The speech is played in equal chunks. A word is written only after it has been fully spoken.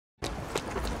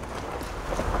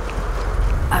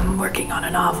I'm working on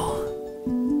a novel.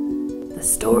 The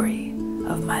story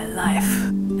of my life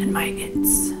and my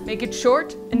its. Make it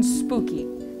short and spooky.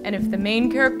 And if the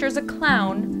main character's a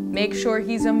clown, make sure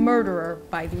he's a murderer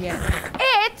by the end.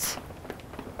 It!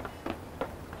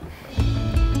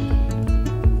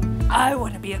 I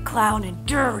want to be a clown in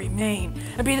Drury, Maine,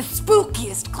 and be the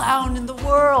spookiest clown in the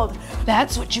world.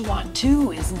 That's what you want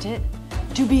too, isn't it?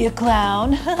 To be a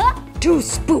clown. Too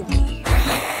spooky.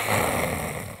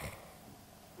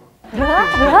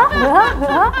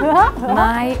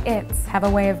 My its have a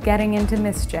way of getting into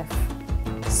mischief.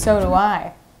 So do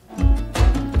I.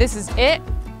 This is it,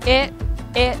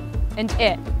 and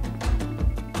it.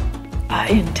 I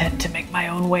intend to make my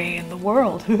own way in the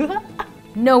world.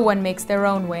 No one makes their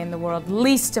own way in the world,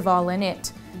 least of all in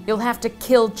it. You'll have to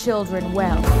kill children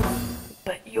well.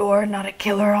 But you're not a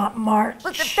killer, Aunt March.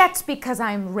 But that's because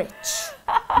I'm rich.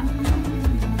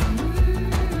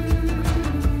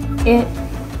 It,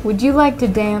 would you like to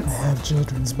dance? I have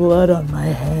children's blood on my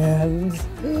hands.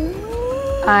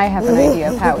 I have an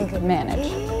idea of how we could manage.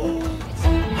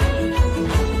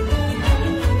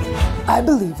 I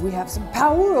believe we have some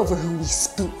power over who we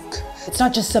spook. It's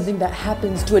not just something that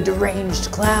happens to a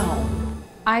deranged clown.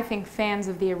 I think fans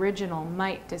of the original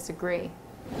might disagree.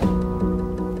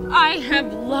 I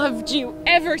have loved you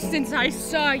ever since I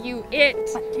saw you, it.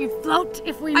 But you'd float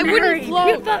if we I married.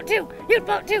 wouldn't float. You'd float too. You'd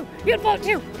float too. You'd float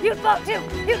too. You'd float too.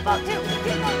 You'd float too.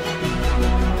 You'd float too.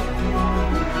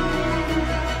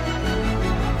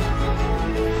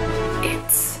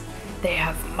 It's. They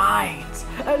have minds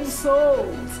and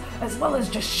souls, as well as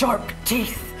just sharp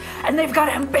teeth. And they've got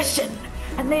ambition,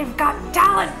 and they've got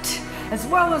talent, as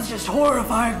well as just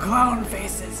horrifying clown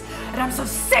faces. And I'm so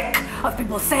sick of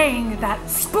people saying that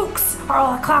spooks are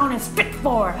all a clown is fit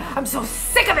for. I'm so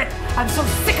sick of it. I'm so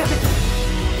sick of it.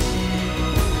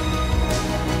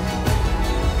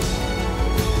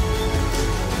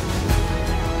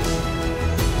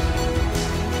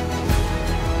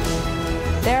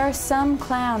 There are some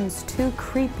clowns too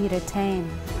creepy to tame.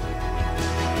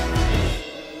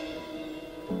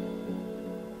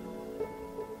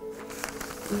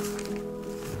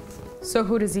 So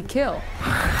who does he kill?